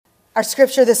Our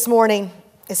scripture this morning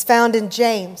is found in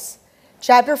James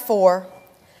chapter 4,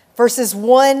 verses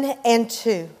 1 and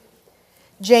 2.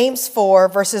 James 4,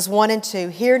 verses 1 and 2.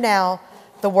 Hear now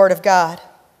the word of God.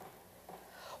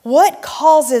 What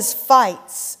causes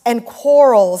fights and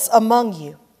quarrels among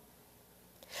you?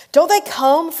 Don't they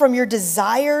come from your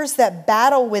desires that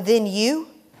battle within you?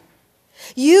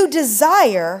 You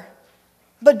desire,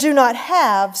 but do not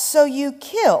have, so you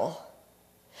kill.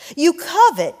 You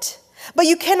covet, but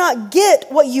you cannot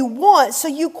get what you want, so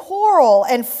you quarrel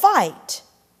and fight.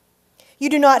 You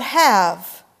do not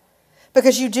have,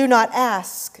 because you do not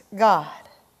ask God.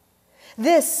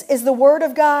 This is the word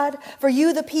of God for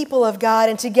you, the people of God,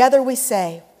 and together we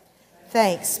say,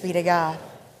 thanks be to God.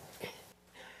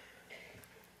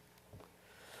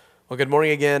 Well, good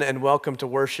morning again, and welcome to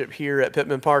worship here at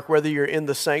Pittman Park. Whether you're in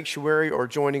the sanctuary or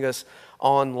joining us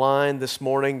online this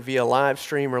morning via live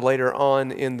stream or later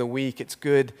on in the week, it's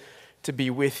good to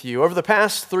be with you. Over the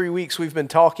past 3 weeks, we've been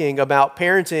talking about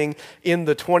parenting in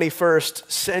the 21st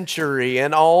century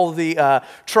and all the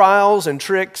trials and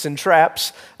tricks and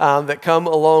traps that come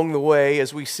along the way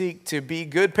as we seek to be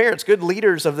good parents, good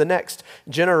leaders of the next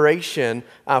generation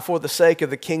for the sake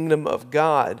of the kingdom of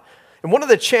God. And one of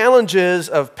the challenges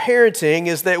of parenting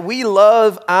is that we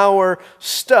love our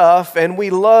stuff and we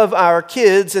love our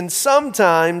kids, and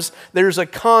sometimes there's a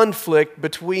conflict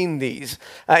between these.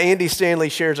 Andy Stanley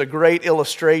shares a great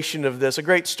illustration of this, a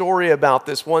great story about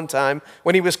this one time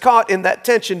when he was caught in that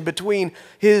tension between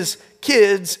his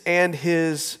kids and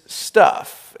his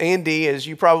stuff. Andy, as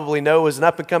you probably know, is an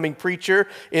up-and-coming preacher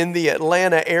in the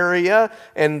Atlanta area,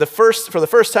 and for the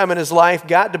first time in his life,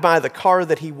 got to buy the car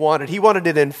that he wanted. He wanted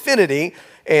an Infiniti,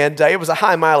 and it was a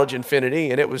high-mileage Infiniti,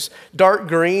 and it was dark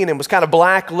green and was kind of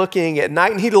black-looking at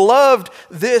night, and he loved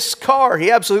this car.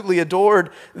 He absolutely adored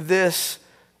this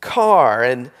car,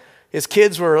 and his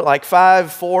kids were like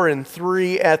 5, 4, and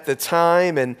 3 at the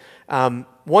time, and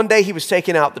one day he was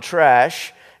taking out the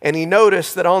trash, and he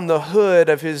noticed that on the hood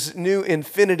of his new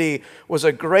Infiniti was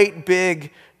a great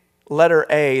big letter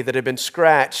A that had been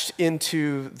scratched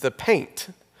into the paint.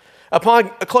 Upon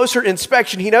a closer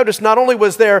inspection, he noticed not only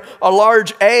was there a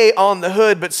large A on the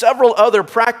hood, but several other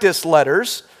practice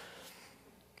letters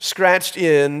scratched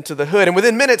into the hood. And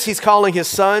within minutes, he's calling his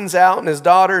sons out and his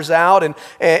daughters out, and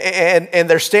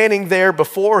they're standing there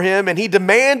before him, and he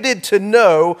demanded to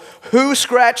know who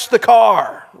scratched the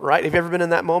car, right? Have you ever been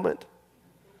in that moment?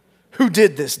 Who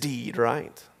did this deed,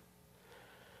 right?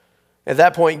 At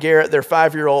that point, Garrett, their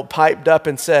 5-year-old, piped up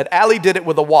and said, Allie did it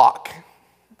with a Wock.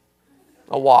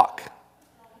 A Wock.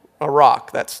 A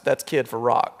rock. That's kid for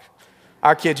rock.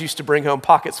 Our kids used to bring home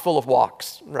pockets full of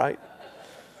Wocks, right?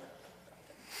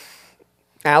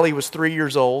 Allie was 3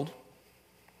 years old,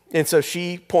 and so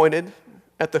she pointed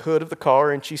at the hood of the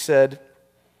car and she said,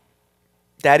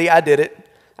 Daddy, I did it.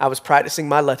 I was practicing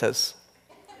my letters.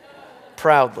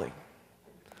 Proudly.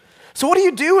 So what do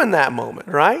you do in that moment,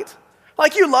 right?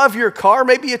 Like, you love your car,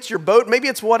 maybe it's your boat, maybe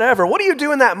it's whatever. What do you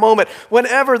do in that moment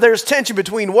whenever there's tension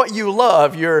between what you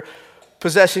love, your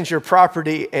possessions, your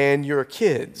property, and your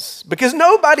kids? Because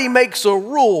nobody makes a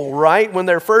rule, right, when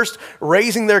they're first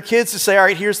raising their kids to say, all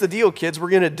right, here's the deal, kids. We're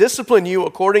going to discipline you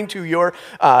according to your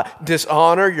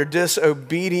dishonor, your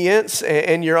disobedience,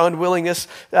 and your unwillingness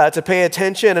to pay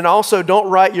attention. And also, don't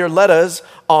write your letters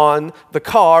on the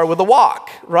car with a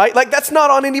Wock, right? Like, that's not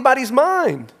on anybody's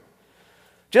mind.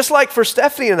 Just like for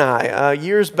Stephanie and I,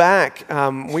 years back,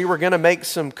 we were going to make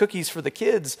some cookies for the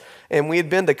kids, and we had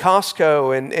been to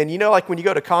Costco, and you know, like when you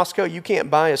go to Costco, you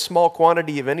can't buy a small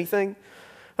quantity of anything.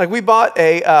 Like, we bought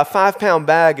a 5-pound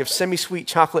bag of semi-sweet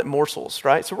chocolate morsels,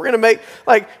 right? So we're going to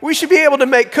make, we should be able to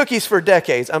make cookies for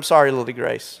decades. I'm sorry, Lily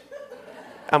Grace.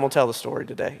 I'm going to tell the story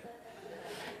today.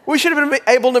 We should have been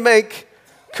able to make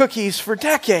cookies for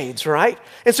decades, right?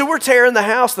 And so we're tearing the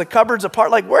house, the cupboards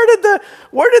apart. Like, where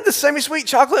did the semi-sweet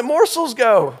chocolate morsels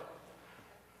go?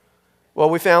 Well,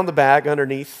 we found the bag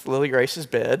underneath Lily Grace's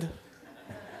bed.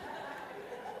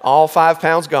 All 5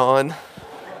 pounds gone.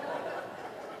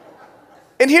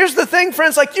 And here's the thing,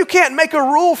 friends, like, you can't make a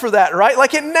rule for that, right?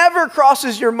 Like, it never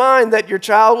crosses your mind that your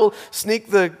child will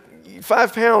sneak the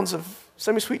 5 pounds of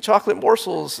semi-sweet chocolate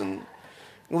morsels and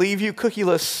leave you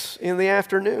cookieless in the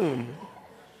afternoon.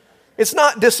 It's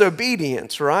not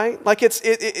disobedience, right? Like,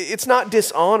 it's not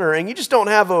dishonor, and you just don't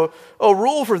have a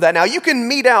rule for that. Now, you can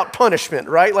mete out punishment,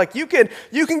 right? Like, you can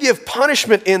give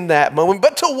punishment in that moment,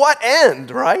 but to what end,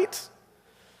 right?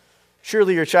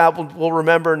 Surely your child will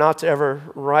remember not to ever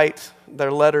write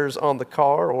their letters on the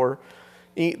car or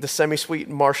eat the semi-sweet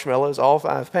marshmallows, all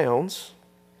 5 pounds.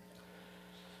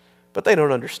 But they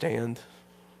don't understand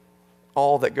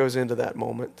all that goes into that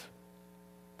moment.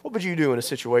 What would you do in a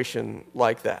situation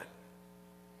like that?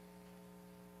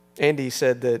 Andy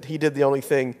said that he did the only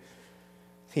thing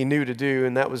he knew to do,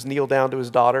 and that was kneel down to his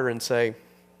daughter and say,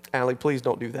 "Allie, please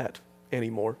don't do that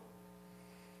anymore."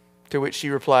 To which she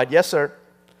replied, "Yes, sir."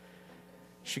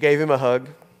 She gave him a hug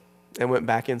and went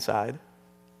back inside,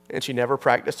 and she never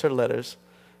practiced her letters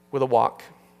with a Wock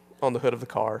on the hood of the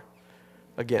car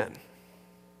again.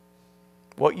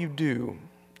 What you do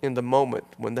in the moment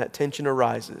when that tension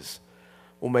arises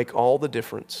will make all the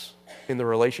difference in the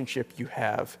relationship you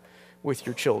have with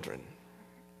your children.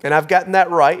 And I've gotten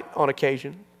that right on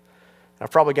occasion.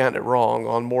 I've probably gotten it wrong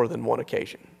on more than one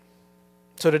occasion.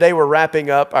 So today we're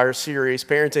wrapping up our series,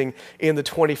 Parenting in the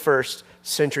 21st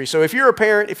Century. So if you're a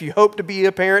parent, if you hope to be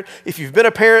a parent, if you've been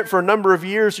a parent for a number of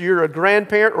years, you're a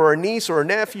grandparent or a niece or a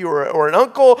nephew or an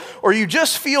uncle, or you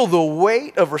just feel the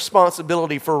weight of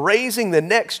responsibility for raising the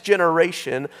next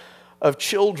generation of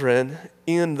children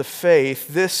in the faith,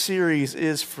 this series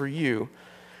is for you.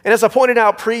 And as I pointed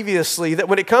out previously, that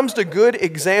when it comes to good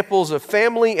examples of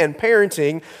family and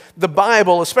parenting, the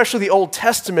Bible, especially the Old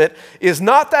Testament, is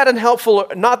not that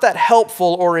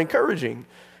helpful or encouraging.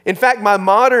 In fact, by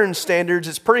modern standards,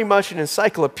 it's pretty much an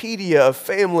encyclopedia of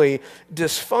family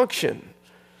dysfunction.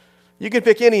 You can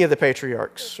pick any of the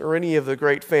patriarchs or any of the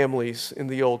great families in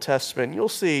the Old Testament, and you'll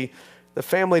see the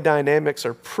family dynamics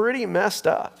are pretty messed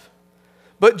up.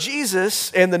 But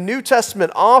Jesus and the New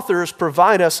Testament authors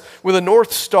provide us with a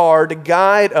North Star to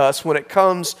guide us when it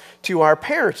comes to our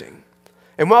parenting.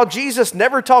 And while Jesus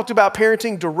never talked about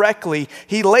parenting directly,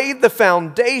 he laid the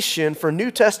foundation for New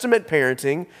Testament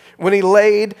parenting when he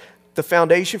laid the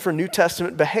foundation for New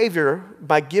Testament behavior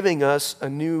by giving us a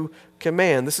new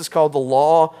command. This is called the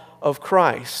law of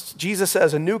Christ. Jesus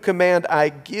says, "A new command I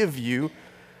give you,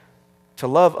 to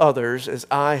love others as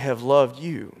I have loved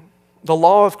you." The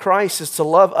law of Christ is to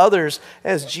love others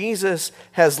as Jesus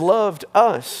has loved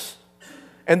us.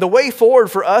 And the way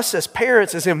forward for us as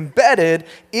parents is embedded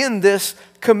in this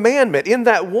commandment, in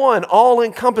that one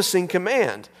all-encompassing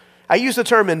command. I use the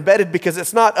term embedded because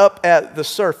it's not up at the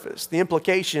surface. The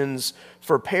implications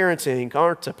for parenting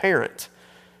aren't apparent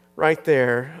right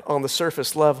there on the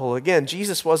surface level. Again,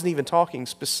 Jesus wasn't even talking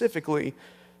specifically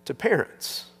to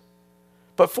parents.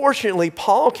 But fortunately,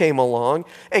 Paul came along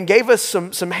and gave us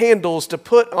some handles to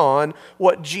put on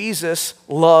what Jesus'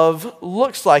 love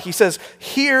looks like. He says,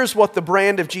 here's what the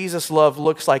brand of Jesus' love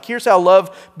looks like. Here's how love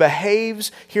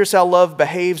behaves. Here's how love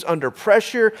behaves under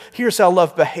pressure. Here's how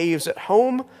love behaves at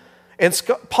home. And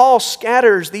Paul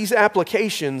scatters these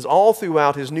applications all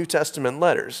throughout his New Testament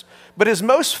letters. But his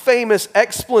most famous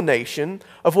explanation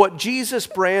of what Jesus'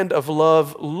 brand of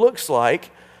love looks like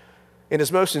and is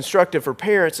most instructive for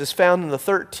parents is found in the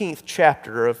 13th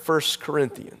chapter of 1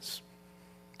 Corinthians.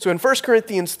 So in 1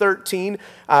 Corinthians 13,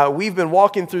 we've been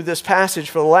walking through this passage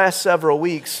for the last several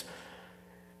weeks.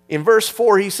 In verse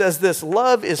 4, he says this,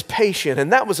 "Love is patient,"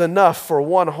 and that was enough for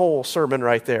one whole sermon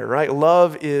right there, right?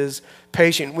 Love is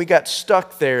patient. We got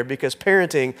stuck there because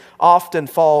parenting often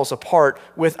falls apart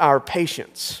with our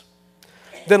patience.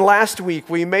 Then last week,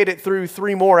 we made it through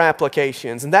 3 more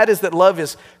applications, and that is that love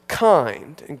is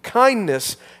kind. And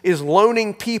kindness is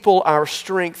loaning people our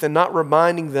strength and not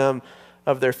reminding them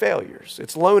of their failures.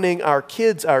 It's loaning our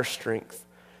kids our strength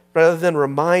rather than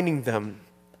reminding them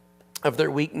of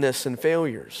their weakness and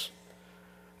failures.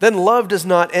 Then love does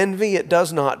not envy, it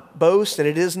does not boast, and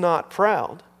it is not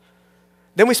proud.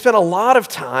 Then we spent a lot of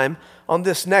time on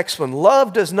this next one.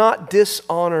 Love does not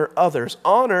dishonor others.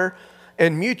 Honor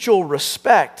and mutual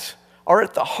respect are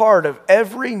at the heart of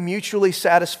every mutually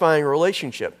satisfying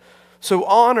relationship. So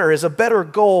honor is a better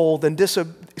goal than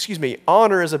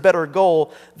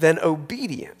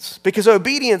obedience, because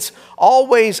obedience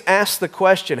always asks the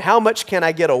question, how much can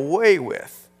I get away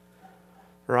with?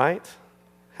 Right?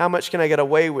 How much can I get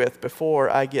away with before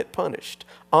I get punished?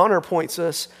 Honor points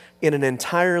us in an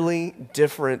entirely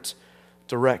different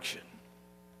direction.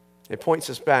 It points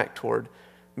us back toward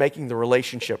making the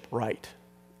relationship right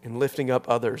and lifting up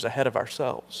others ahead of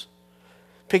ourselves.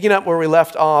 Picking up where we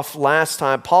left off last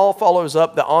time, Paul follows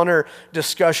up the honor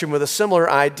discussion with a similar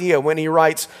idea when he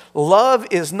writes, "Love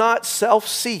is not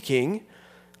self-seeking.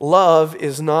 Love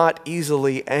is not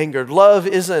easily angered. Love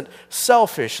isn't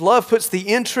selfish. Love puts the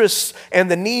interests and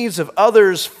the needs of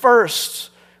others first,"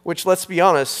 which, let's be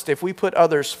honest, if we put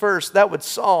others first, that would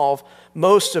solve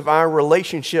most of our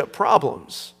relationship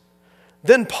problems.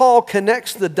 Then Paul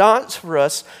connects the dots for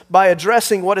us by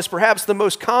addressing what is perhaps the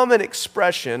most common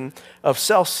expression of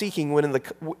self-seeking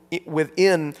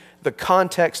within the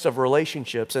context of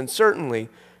relationships, and certainly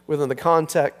within the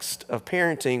context of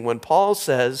parenting, when Paul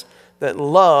says that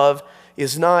love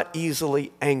is not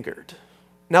easily angered.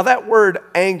 Now that word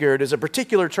angered is a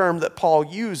particular term that Paul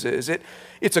uses.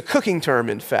 It's a cooking term,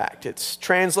 in fact. It's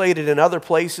translated in other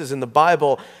places in the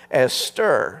Bible as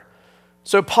stir.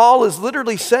 So Paul is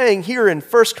literally saying here in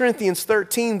 1 Corinthians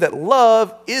 13 that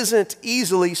love isn't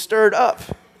easily stirred up.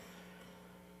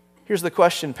 Here's the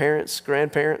question, parents,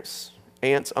 grandparents,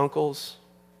 aunts, uncles,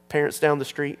 parents down the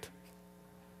street.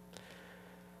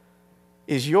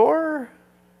 Is your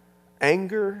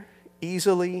anger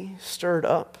easily stirred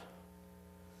up?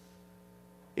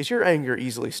 Is your anger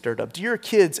easily stirred up? Do your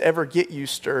kids ever get you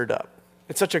stirred up?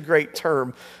 It's such a great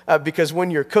term because when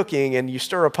you're cooking and you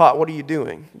stir a pot, what are you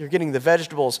doing? You're getting the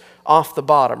vegetables off the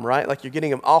bottom, right? Like you're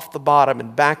getting them off the bottom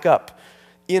and back up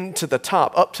into the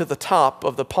top, up to the top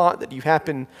of the pot that you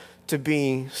happen to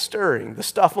be stirring. The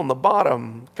stuff on the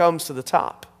bottom comes to the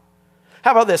top.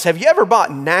 How about this? Have you ever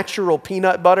bought natural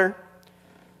peanut butter?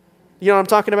 You know what I'm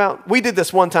talking about? We did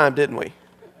this one time, didn't we?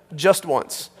 Just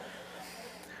once.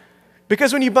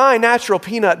 Because when you buy natural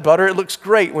peanut butter, it looks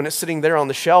great when it's sitting there on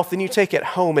the shelf. Then you take it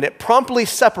home and it promptly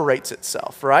separates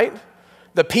itself, right?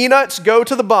 The peanuts go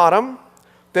to the bottom.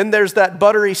 Then there's that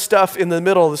buttery stuff in the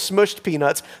middle, the smushed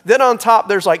peanuts. Then on top,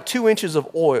 there's like 2 inches of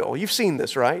oil. You've seen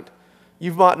this, right?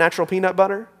 You've bought natural peanut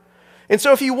butter? And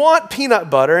so if you want peanut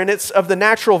butter and it's of the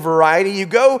natural variety, you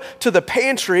go to the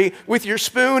pantry with your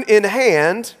spoon in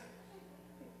hand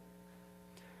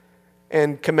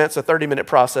and commence a 30-minute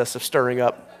process of stirring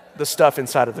up the stuff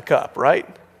inside of the cup, right?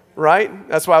 Right?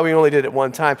 That's why we only did it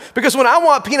one time. Because when I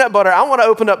want peanut butter, I want to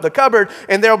open up the cupboard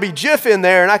and there'll be Jif in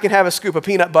there and I can have a scoop of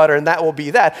peanut butter and that will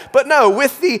be that. But no,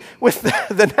 with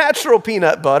the natural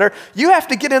peanut butter, you have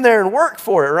to get in there and work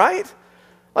for it, right?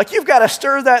 Like you've got to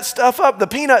stir that stuff up. The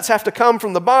peanuts have to come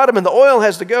from the bottom and the oil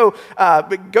has to go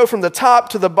from the top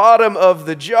to the bottom of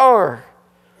the jar.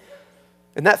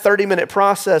 And that 30-minute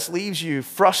process leaves you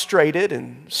frustrated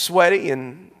and sweaty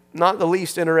and not the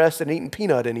least interested in eating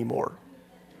peanut anymore.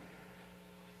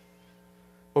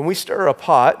 When we stir a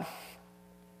pot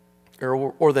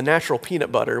or the natural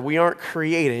peanut butter, we aren't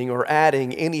creating or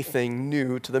adding anything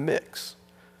new to the mix.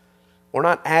 We're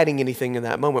not adding anything in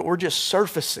that moment. We're just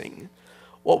surfacing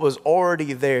what was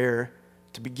already there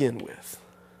to begin with.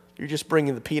 You're just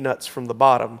bringing the peanuts from the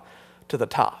bottom to the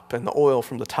top, and the oil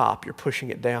from the top, you're pushing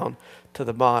it down to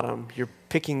the bottom. You're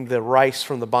picking the rice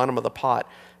from the bottom of the pot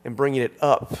and bringing it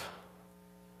up.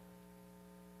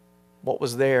 What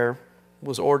was there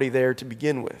was already there to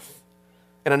begin with.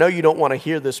 And I know you don't want to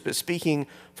hear this, but speaking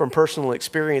from personal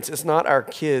experience, it's not our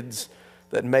kids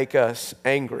that make us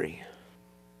angry.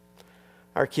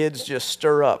 Our kids just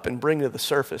stir up and bring to the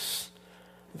surface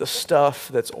the stuff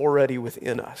that's already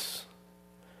within us.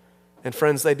 And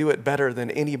friends, they do it better than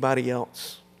anybody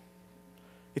else.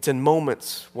 It's in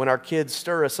moments when our kids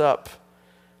stir us up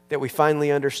that we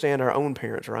finally understand our own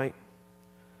parents, right?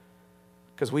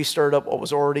 Because we stirred up what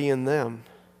was already in them.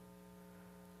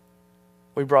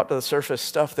 We brought to the surface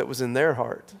stuff that was in their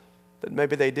heart that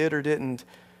maybe they did or didn't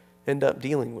end up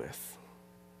dealing with.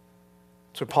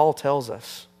 So Paul tells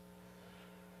us,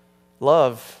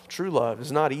 love, true love,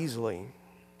 is not easily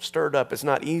stirred up. It's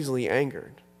not easily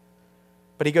angered.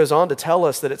 But he goes on to tell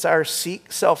us that it's our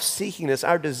self-seekingness,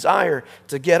 our desire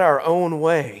to get our own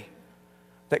way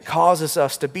that causes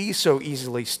us to be so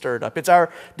easily stirred up. It's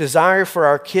our desire for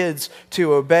our kids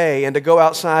to obey and to go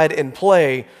outside and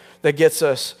play that gets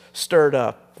us stirred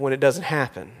up when it doesn't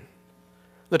happen.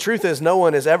 The truth is, no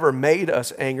one has ever made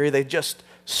us angry. They just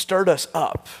stirred us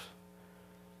up.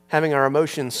 Having our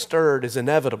emotions stirred is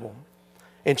inevitable.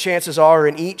 And chances are,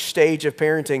 in each stage of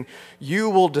parenting, you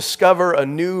will discover a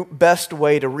new best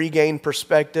way to regain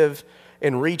perspective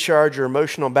and recharge your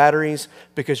emotional batteries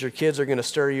because your kids are going to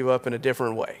stir you up in a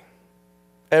different way.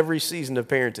 Every season of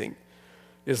parenting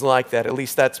is like that. At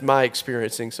least that's my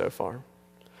experiencing so far.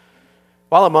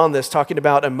 While I'm on this, talking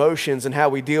about emotions and how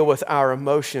we deal with our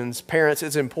emotions, parents,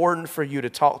 it's important for you to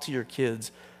talk to your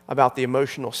kids about the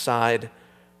emotional side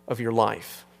of your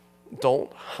life.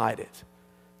 Don't hide it.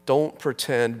 Don't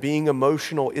pretend. Being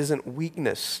emotional isn't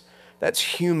weakness. That's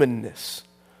humanness.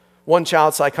 One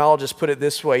child psychologist put it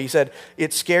this way. He said,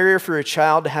 it's scarier for a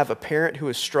child to have a parent who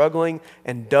is struggling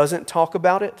and doesn't talk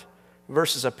about it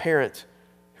versus a parent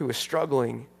who is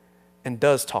struggling and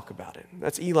does talk about it.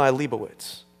 That's Eli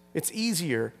Leibowitz. It's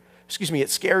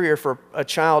scarier for a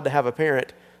child to have a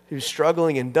parent who's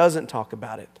struggling and doesn't talk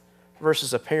about it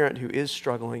versus a parent who is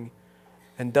struggling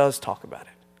and does talk about it.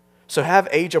 So have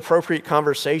age-appropriate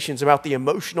conversations about the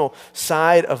emotional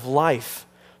side of life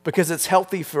because it's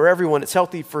healthy for everyone. It's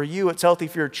healthy for you. It's healthy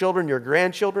for your children, your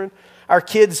grandchildren. Our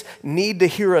kids need to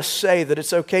hear us say that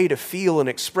it's okay to feel and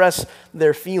express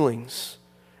their feelings.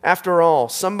 After all,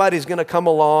 somebody's going to come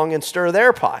along and stir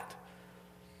their pot.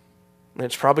 And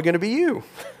it's probably going to be you.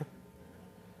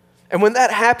 And when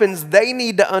that happens, they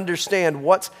need to understand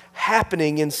what's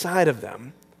happening inside of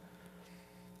them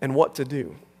and what to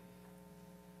do.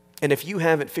 And if you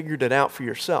haven't figured it out for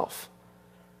yourself,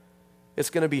 it's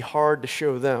going to be hard to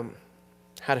show them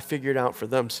how to figure it out for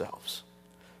themselves.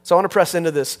 So I want to press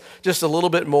into this just a little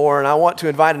bit more, and I want to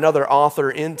invite another author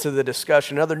into the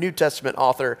discussion, another New Testament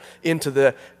author into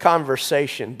the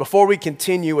conversation. Before we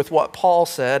continue with what Paul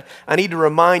said, I need to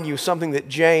remind you something that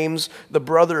James, the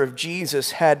brother of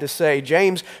Jesus, had to say.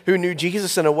 James, who knew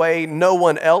Jesus in a way no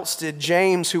one else did.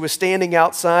 James, who was standing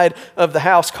outside of the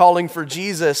house calling for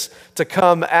Jesus to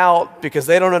come out because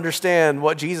they don't understand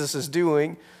what Jesus is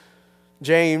doing.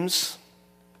 James,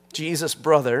 Jesus'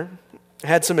 brother,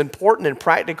 had some important and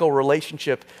practical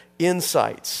relationship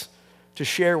insights to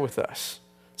share with us.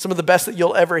 Some of the best that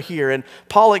you'll ever hear. And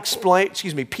Paul explained,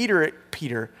 Peter,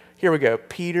 here we go.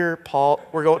 Peter, Paul,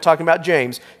 talking about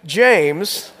James.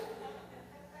 James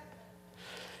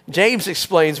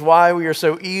explains why we are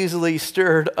so easily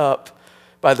stirred up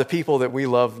by the people that we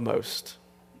love most.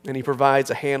 And he provides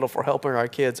a handle for helping our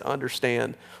kids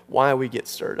understand why we get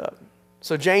stirred up.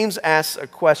 So James asks a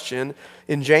question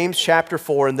in James chapter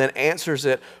 4 and then answers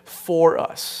it for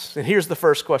us. And here's the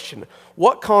first question.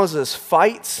 What causes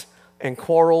fights and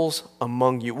quarrels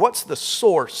among you? What's the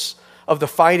source of the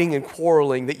fighting and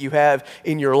quarreling that you have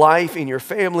in your life, in your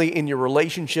family, in your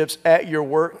relationships, at your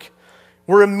work?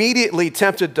 We're immediately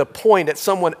tempted to point at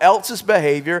someone else's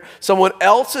behavior, someone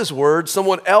else's words,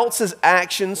 someone else's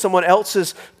actions, someone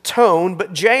else's tone.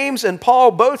 But James and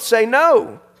Paul both say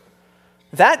no.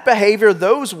 That behavior,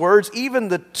 those words, even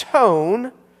the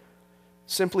tone,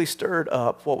 simply stirred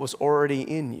up what was already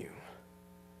in you.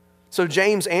 So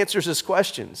James answers his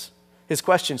question. He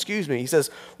says,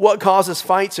 what causes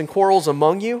fights and quarrels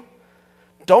among you?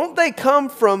 Don't they come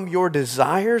from your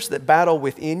desires that battle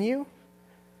within you?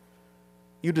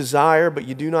 You desire, but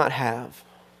you do not have.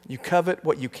 You covet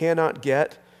what you cannot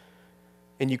get,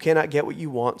 and you cannot get what you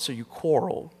want, so you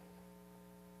quarrel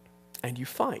and you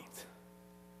fight.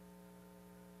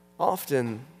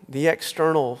 Often, the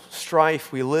external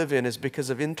strife we live in is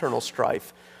because of internal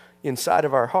strife inside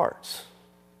of our hearts.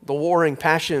 The warring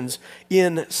passions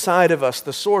inside of us,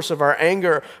 the source of our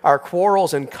anger, our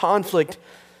quarrels and conflict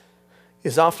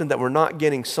is often that we're not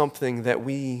getting something that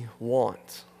we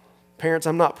want. Parents,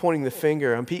 I'm not pointing the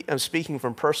finger. I'm speaking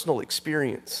from personal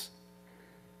experience.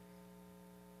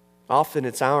 Often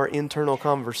it's our internal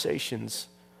conversations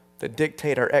that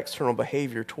dictate our external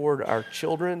behavior toward our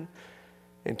children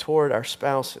and toward our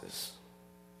spouses.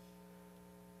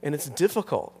 And it's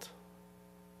difficult.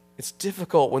 It's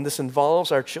difficult when this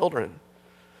involves our children.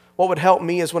 What would help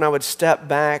me is when I would step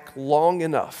back long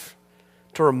enough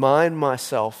to remind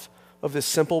myself of this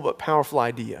simple but powerful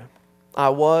idea. I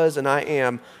was and I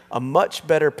am a much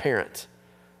better parent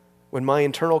when my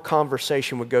internal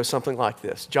conversation would go something like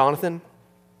this. Jonathan,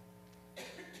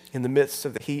 in the midst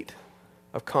of the heat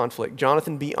of conflict,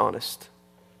 Jonathan, be honest.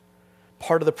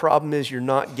 Part of the problem is you're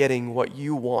not getting what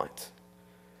you want.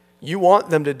 You want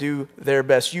them to do their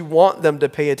best. You want them to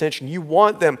pay attention. You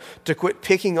want them to quit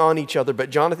picking on each other.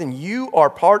 But Jonathan, you are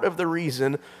part of the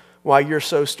reason why you're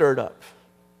so stirred up.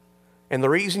 And the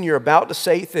reason you're about to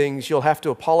say things you'll have to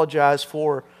apologize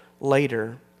for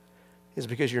later is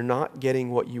because you're not getting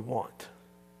what you want.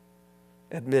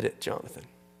 Admit it, Jonathan.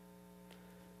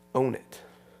 Own it.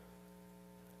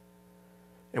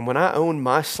 And when I own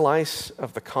my slice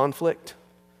of the conflict,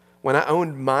 when I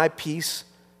own my piece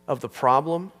of the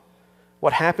problem,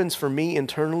 what happens for me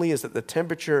internally is that the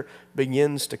temperature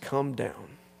begins to come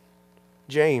down.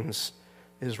 James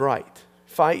is right.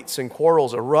 Fights and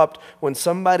quarrels erupt when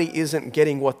somebody isn't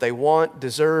getting what they want,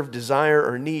 deserve, desire,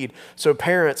 or need. So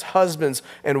parents, husbands,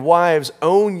 and wives,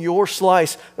 own your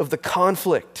slice of the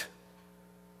conflict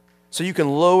so you can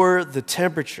lower the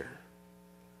temperature.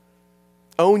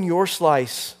 Own your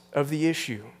slice of the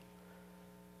issue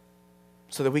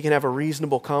so that we can have a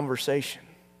reasonable conversation.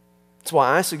 That's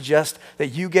why I suggest that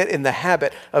you get in the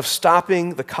habit of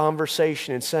stopping the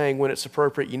conversation and saying when it's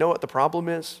appropriate, you know what the problem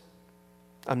is?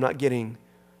 I'm not getting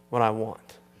what I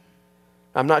want.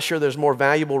 I'm not sure there's a more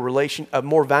valuable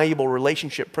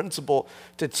relationship principle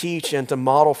to teach and to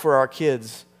model for our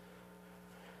kids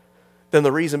than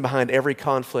the reason behind every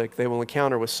conflict they will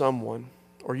encounter with someone,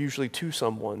 or usually two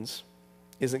someones,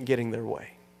 isn't getting their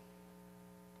way.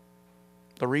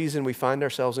 The reason we find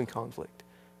ourselves in conflict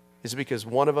is because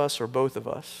one of us or both of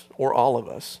us or all of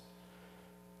us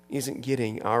isn't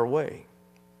getting our way.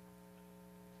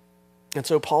 And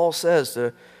so Paul says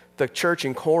to the church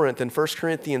in Corinth in 1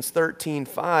 Corinthians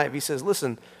 13:5, he says,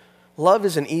 listen, love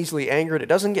isn't easily angered. It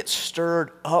doesn't get stirred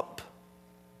up.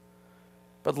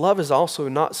 But love is also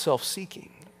not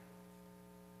self-seeking.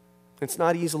 It's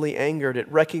not easily angered.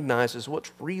 It recognizes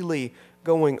what's really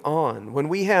going on.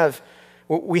 We have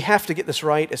to get this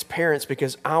right as parents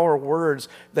because our words,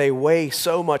 they weigh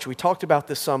so much. We talked about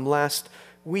this some last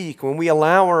week. When we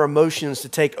allow our emotions to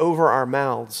take over our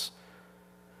mouths,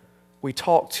 we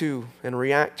talk to and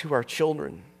react to our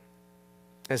children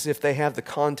as if they have the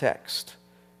context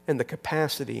and the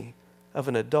capacity of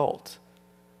an adult.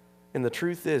 And the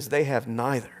truth is, they have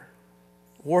neither.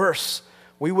 Worse,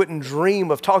 we wouldn't dream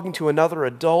of talking to another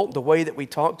adult the way that we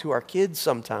talk to our kids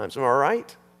sometimes. Am I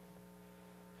right?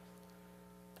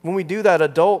 When we do that,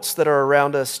 adults that are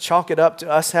around us chalk it up to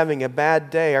us having a bad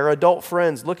day. Our adult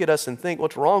friends look at us and think,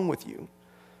 what's wrong with you?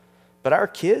 But our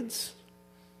kids,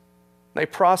 they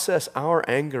process our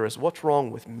anger as what's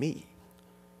wrong with me.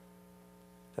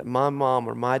 That my mom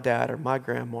or my dad or my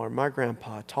grandma or my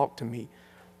grandpa talked to me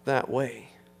that way.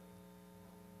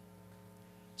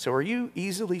 So are you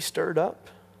easily stirred up?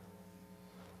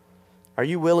 Are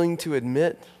you willing to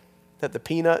admit that the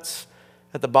peanuts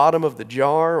at the bottom of the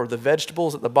jar or the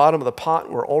vegetables at the bottom of the pot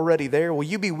were already there? Will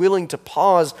you be willing to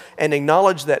pause and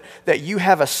acknowledge that you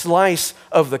have a slice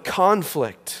of the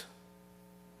conflict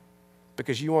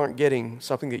because you aren't getting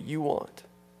something that you want?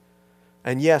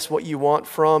 And yes, what you want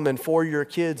from and for your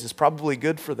kids is probably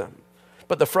good for them.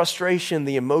 But the frustration,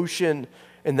 the emotion,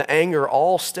 and the anger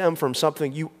all stem from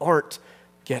something you aren't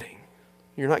getting.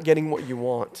 You're not getting what you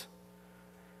want.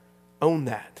 Own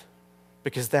that,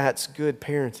 because that's good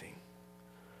parenting.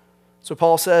 So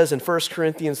Paul says in 1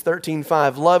 Corinthians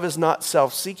 13:5, love is not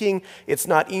self-seeking, it's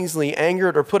not easily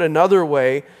angered, or put another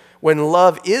way, when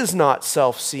love is not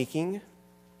self-seeking,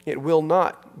 it will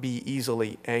not be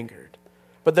easily angered.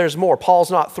 But there's more. Paul's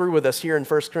not through with us here in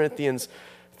 1 Corinthians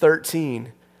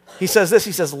 13. He says this,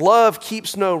 he says, love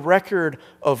keeps no record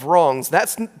of wrongs.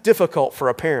 That's difficult for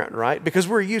a parent, right? Because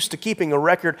we're used to keeping a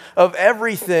record of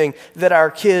everything that our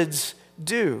kids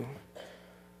do.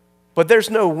 But there's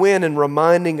no win in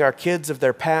reminding our kids of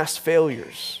their past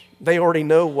failures. They already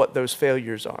know what those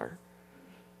failures are.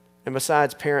 And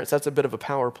besides, parents, that's a bit of a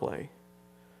power play.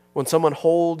 When someone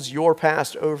holds your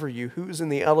past over you, who's in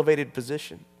the elevated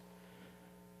position?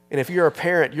 And if you're a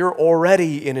parent, you're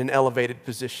already in an elevated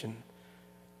position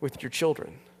with your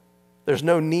children. There's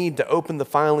no need to open the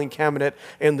filing cabinet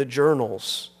and the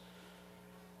journals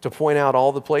to point out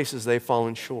all the places they've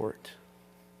fallen short.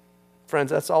 Friends,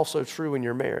 that's also true in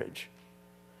your marriage.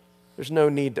 There's no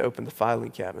need to open the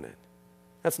filing cabinet.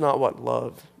 That's not what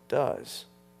love does.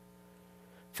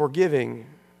 Forgiving,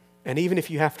 and even if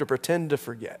you have to pretend to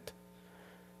forget,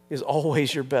 is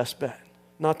always your best bet.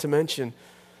 Not to mention,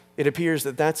 it appears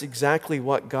that that's exactly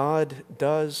what God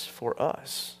does for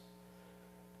us,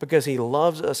 because He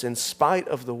loves us in spite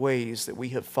of the ways that we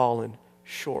have fallen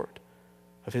short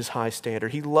of His high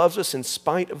standard. He loves us in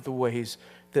spite of the ways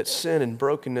that sin and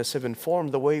brokenness have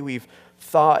informed the way we've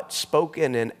thought,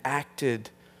 spoken, and acted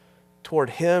toward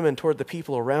Him and toward the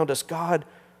people around us. God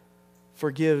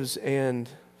forgives and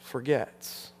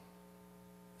forgets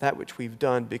that which we've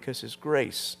done because His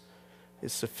grace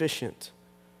is sufficient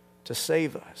to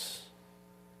save us.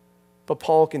 But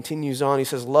Paul continues on. He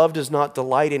says, love does not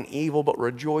delight in evil, but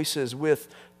rejoices with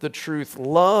the truth.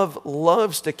 Love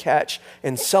loves to catch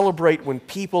and celebrate when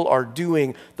people are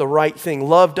doing the right thing.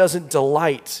 Love doesn't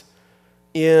delight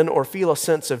in or feel a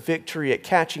sense of victory at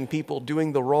catching people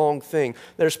doing the wrong thing.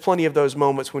 There's plenty of those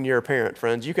moments when you're a parent,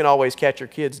 friends. You can always catch your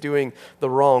kids doing the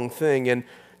wrong thing, and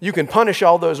you can punish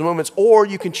all those moments, or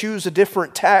you can choose a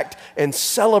different tact and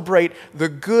celebrate the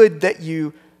good that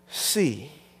you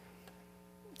see.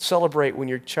 Celebrate when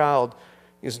your child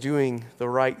is doing the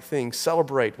right thing.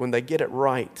 Celebrate when they get it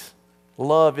right.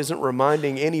 Love isn't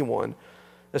reminding anyone,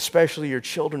 especially your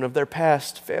children, of their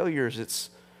past failures.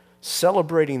 It's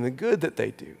celebrating the good that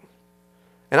they do.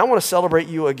 And I want to celebrate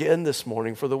you again this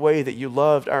morning for the way that you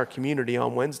loved our community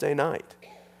on Wednesday night.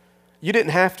 You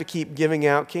didn't have to keep giving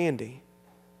out candy.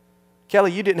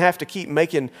 Kelly, you didn't have to keep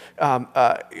making, cotton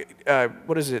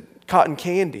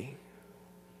candy.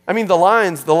 I mean, the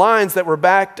lines that were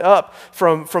backed up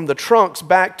from the trunks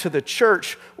back to the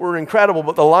church were incredible,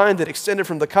 but the line that extended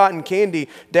from the cotton candy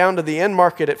down to the end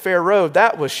market at Fair Road,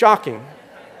 that was shocking.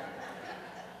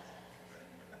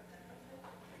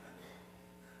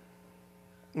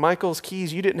 Michael's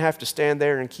Keys, you didn't have to stand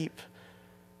there and keep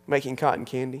making cotton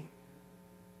candy.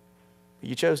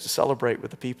 You chose to celebrate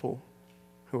with the people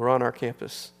who were on our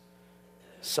campus,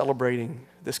 celebrating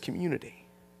this community.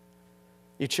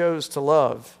 You chose to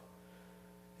love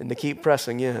and to keep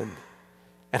pressing in.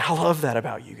 And I love that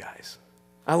about you guys.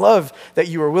 I love that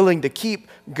you were willing to keep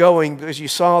going because you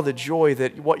saw the joy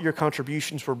that what your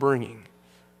contributions were bringing.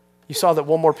 You saw that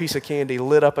one more piece of candy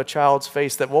lit up a child's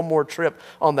face, that one more trip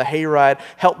on the hayride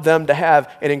helped them to have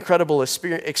an incredible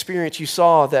experience. You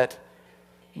saw that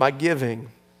by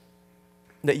giving,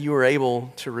 that you were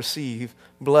able to receive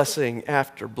blessing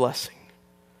after blessing.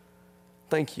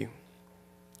 Thank you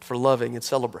for loving and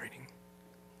celebrating.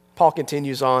 Paul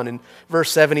continues on in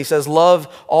verse 7. He says, love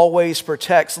always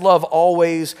protects. Love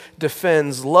always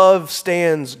defends. Love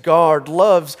stands guard.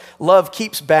 Love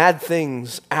keeps bad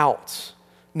things out.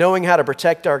 Knowing how to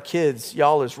protect our kids,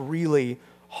 y'all, is really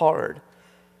hard,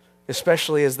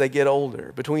 especially as they get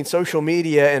older. Between social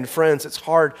media and friends, it's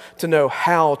hard to know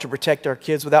how to protect our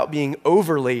kids without being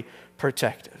overly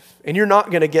protective. And you're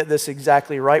not going to get this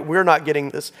exactly right. We're not getting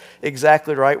this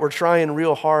exactly right. We're trying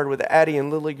real hard with Addie and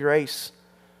Lily Grace.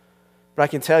 But I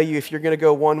can tell you, if you're going to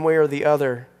go one way or the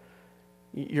other,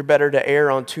 you're better to err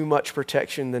on too much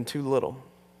protection than too little.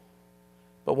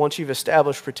 But once you've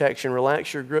established protection,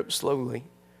 relax your grip slowly,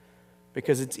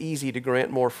 because it's easy to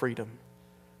grant more freedom.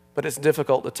 But it's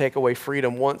difficult to take away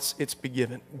freedom once it's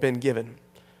been given.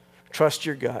 Trust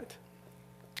your gut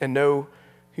and know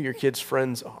who your kids'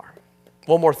 friends are.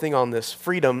 One more thing on this.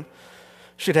 Freedom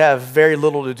should have very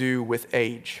little to do with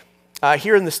age.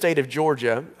 Here in the state of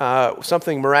Georgia,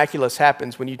 something miraculous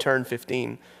happens when you turn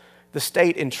 15. The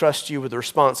state entrusts you with the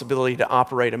responsibility to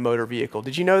operate a motor vehicle.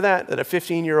 Did you know that? That a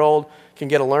 15-year-old can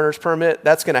get a learner's permit?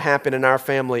 That's going to happen in our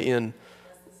family in...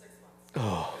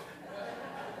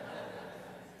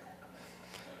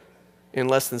 in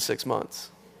less than 6 months.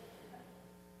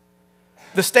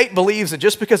 The state believes that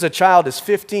just because a child is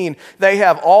 15, they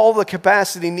have all the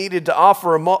capacity needed to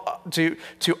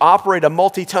operate a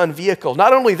multi-ton vehicle.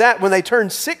 Not only that, when they turn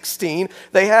 16,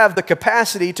 they have the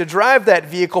capacity to drive that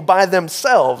vehicle by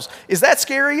themselves. Is that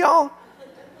scary, y'all?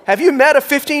 Have you met a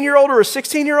 15-year-old or a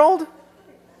 16-year-old?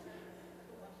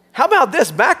 How about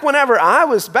this? Back whenever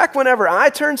I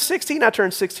turned 16, I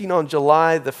turned 16 on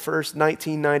July the 1st,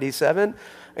 1997.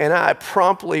 And I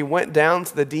promptly went down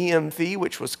to the DMV,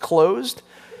 which was closed.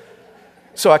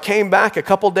 So I came back a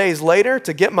couple days later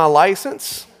to get my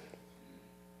license.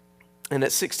 And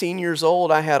at 16 years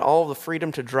old, I had all the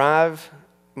freedom to drive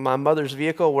my mother's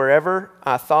vehicle wherever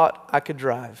I thought I could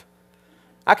drive.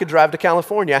 I could drive to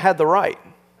California. I had the right.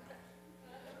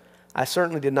 I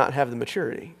certainly did not have the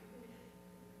maturity.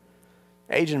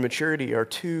 Age and maturity are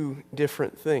two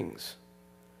different things.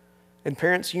 And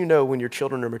parents, you know when your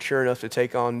children are mature enough to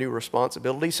take on new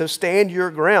responsibilities, so stand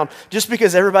your ground. Just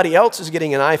because everybody else is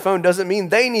getting an iPhone doesn't mean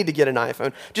they need to get an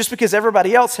iPhone. Just because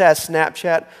everybody else has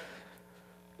Snapchat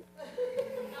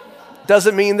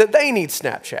doesn't mean that they need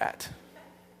Snapchat.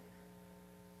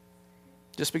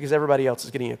 Just because everybody else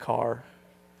is getting a car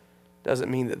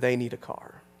doesn't mean that they need a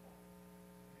car.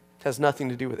 It has nothing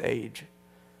to do with age.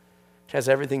 It has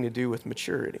everything to do with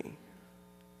maturity.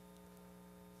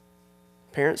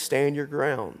 Parents, stand your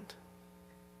ground,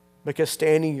 because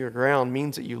standing your ground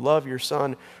means that you love your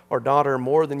son or daughter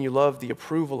more than you love the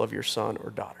approval of your son or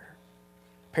daughter.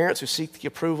 Parents who seek the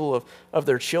approval of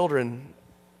their children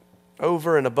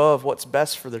over and above what's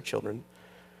best for their children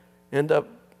end up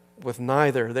with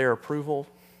neither their approval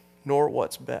nor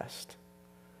what's best.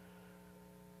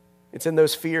 It's in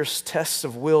those fierce tests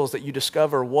of wills that you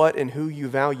discover what and who you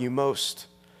value most.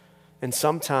 And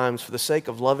sometimes, for the sake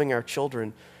of loving our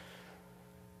children,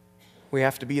 we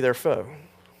have to be their foe.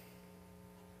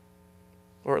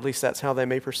 Or at least that's how they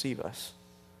may perceive us.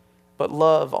 But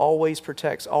love always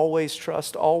protects, always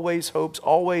trusts, always hopes,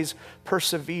 always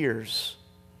perseveres.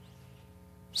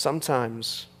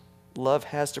 Sometimes love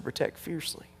has to protect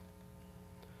fiercely.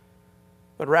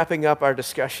 But wrapping up our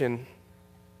discussion,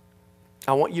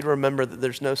 I want you to remember that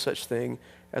there's no such thing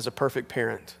as a perfect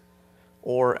parent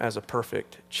or as a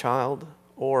perfect child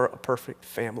or a perfect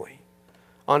family.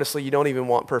 Honestly, you don't even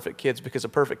want perfect kids, because a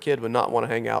perfect kid would not want to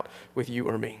hang out with you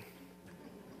or me,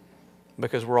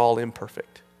 because we're all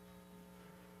imperfect.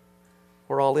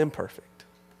 We're all imperfect.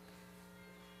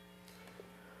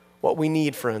 What we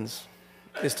need, friends,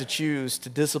 is to choose to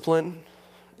discipline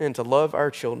and to love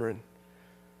our children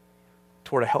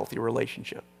toward a healthy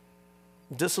relationship.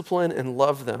 Discipline and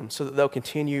love them so that they'll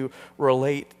continue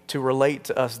to relate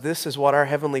to us. This is what our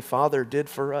Heavenly Father did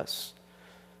for us.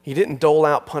 He didn't dole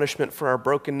out punishment for our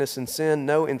brokenness and sin.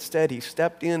 No, instead, He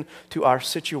stepped into our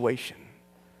situation,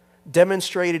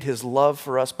 demonstrated His love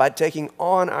for us by taking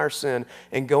on our sin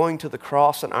and going to the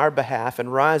cross on our behalf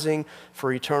and rising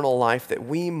for eternal life, that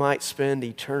we might spend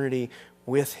eternity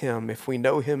with Him if we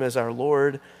know Him as our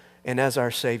Lord and as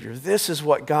our Savior. This is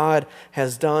what God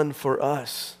has done for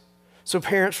us. So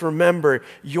parents, remember,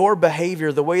 your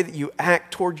behavior, the way that you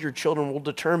act toward your children, will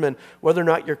determine whether or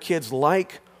not your kids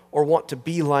like or want to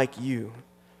be like you.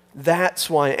 That's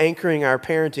why anchoring our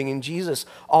parenting in Jesus'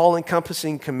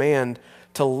 all-encompassing command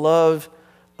to love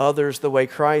others the way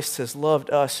Christ has loved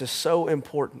us is so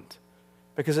important,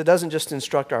 because it doesn't just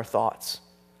instruct our thoughts,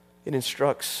 it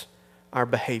instructs our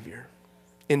behavior.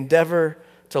 Endeavor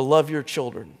to love your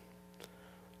children,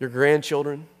 your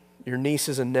grandchildren, your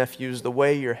nieces and nephews the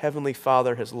way your Heavenly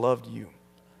Father has loved you.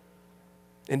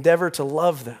 Endeavor to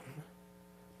love them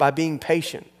by being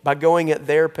patient, by going at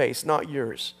their pace, not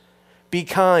yours. Be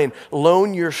kind.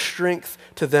 Loan your strength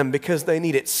to them because they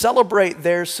need it. Celebrate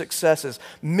their successes.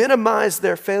 Minimize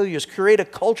their failures. Create a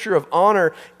culture of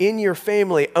honor in your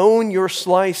family. Own your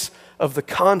slice of the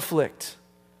conflict.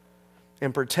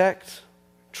 And protect,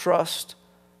 trust,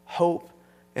 hope,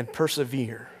 and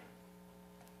persevere.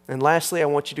 And lastly, I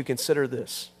want you to consider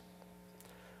this,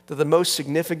 that the most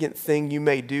significant thing you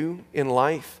may do in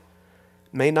life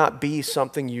may not be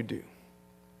something you do.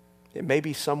 It may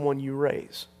be someone you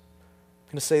raise.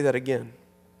 I'm going to say that again.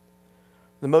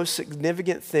 The most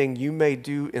significant thing you may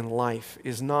do in life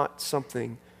is not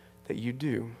something that you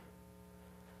do.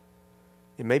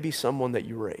 It may be someone that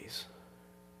you raise.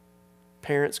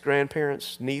 Parents,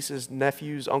 grandparents, nieces,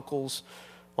 nephews, uncles,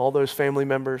 all those family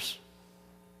members.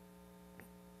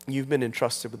 You've been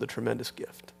entrusted with a tremendous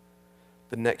gift,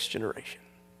 the next generation.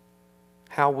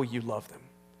 How will you love them?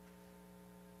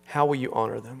 How will you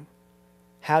honor them?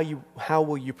 How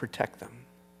will you protect them?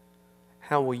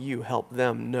 How will you help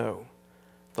them know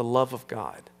the love of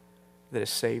God that has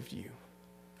saved you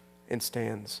and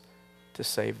stands to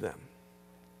save them?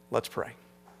 Let's pray.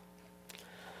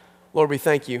 Lord, we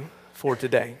thank you for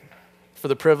today, for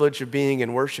the privilege of being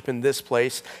in worship in this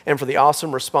place, and for the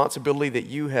awesome responsibility that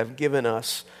you have given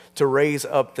us to raise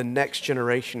up the next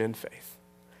generation in faith.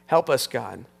 Help us,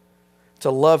 God, to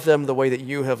love them the way that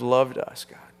you have loved us,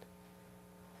 God.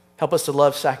 Help us to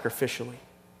love sacrificially.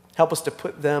 Help us to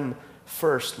put them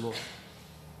first, Lord,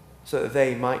 so that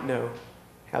they might know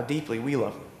how deeply we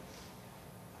love them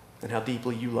and how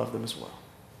deeply you love them as well.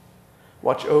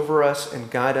 Watch over us and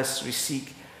guide us as we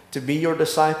seek to be your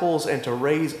disciples and to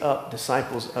raise up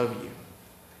disciples of you,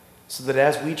 so that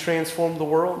as we transform the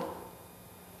world,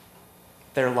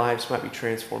 their lives might be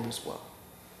transformed as well,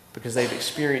 because they've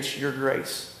experienced your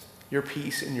grace, your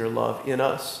peace, and your love in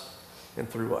us and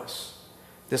through us.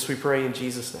 This we pray in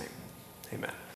Jesus' name. Amen.